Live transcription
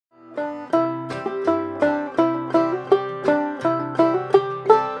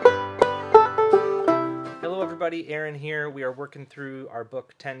everybody, Aaron here. We are working through our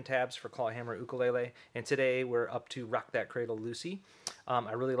book 10 Tabs for Clawhammer Ukulele, and today we're up to Rock That Cradle Lucy.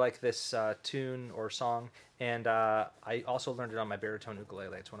 I really like this tune or song, and I also learned it on my baritone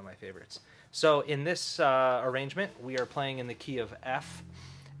ukulele. It's one of my favorites. So in this arrangement, we are playing in the key of F,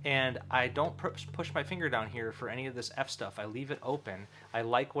 and I don't push my finger down here for any of this F stuff. I leave it open. I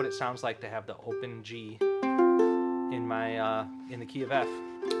like what it sounds like to have the open G in my in the key of F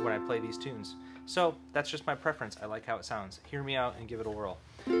when I play these tunes. So that's just my preference. I like how it sounds. Hear me out and give it a whirl.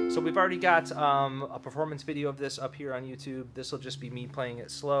 So we've already got a performance video of this up here on YouTube. This will just be me playing it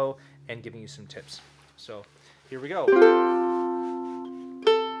slow and giving you some tips. So here we go.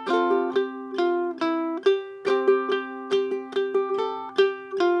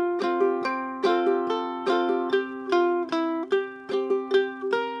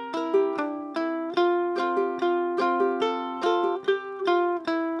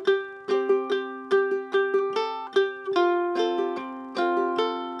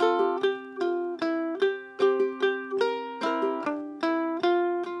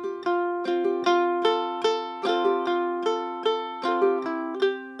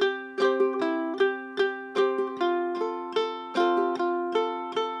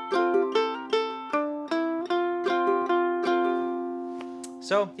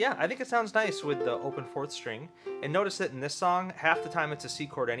 So yeah, I think it sounds nice with the open fourth string. And notice that in this song, half the time it's a C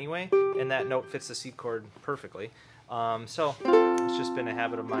chord anyway, and that note fits the C chord perfectly. So it's just been a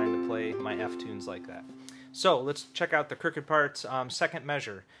habit of mine to play my F tunes like that. So let's check out the crooked parts. Second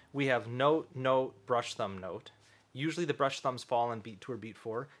measure, we have note, note, brush thumb, note. Usually the brush thumbs fall on beat 2 or beat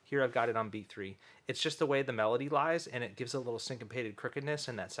 4. Here I've got it on beat 3. It's just the way the melody lies, and it gives a little syncopated crookedness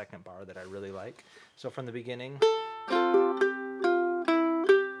in that second bar that I really like. So from the beginning.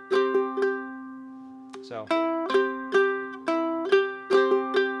 So,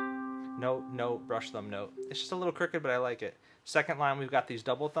 note, note, brush thumb, note. It's just a little crooked, but I like it. Second line, we've got these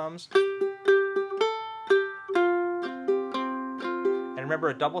double thumbs. And remember,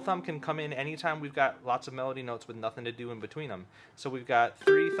 a double thumb can come in anytime we've got lots of melody notes with nothing to do in between them. So we've got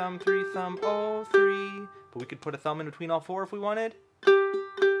 3 thumb, oh, 3. But we could put a thumb in between all 4 if we wanted.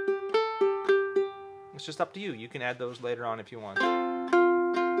 It's just up to you. You can add those later on if you want.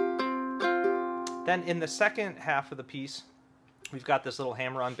 Then in the second half of the piece, we've got this little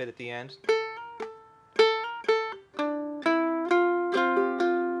hammer-on bit at the end.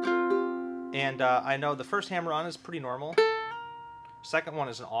 And I know the first hammer-on is pretty normal. Second one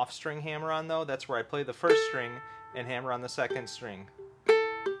is an off-string hammer-on, though. That's where I play the first string and hammer on the second string.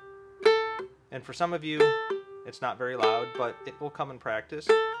 And for some of you, it's not very loud, but it will come in practice.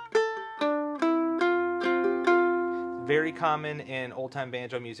 Very common in old-time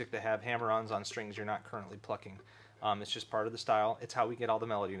banjo music to have hammer-ons on strings you're not currently plucking. It's just part of the style. It's how we get all the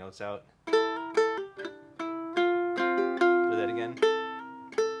melody notes out. Do that again.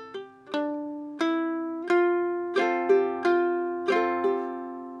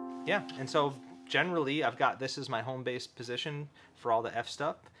 Yeah, and so generally I've got this as my home base position for all the F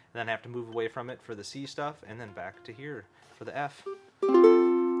stuff, and then I have to move away from it for the C stuff, and then back to here for the F.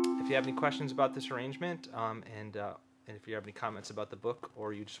 If you have any questions about this arrangement, and if you have any comments about the book,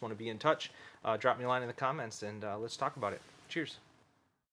 or you just want to be in touch, drop me a line in the comments and let's talk about it. Cheers.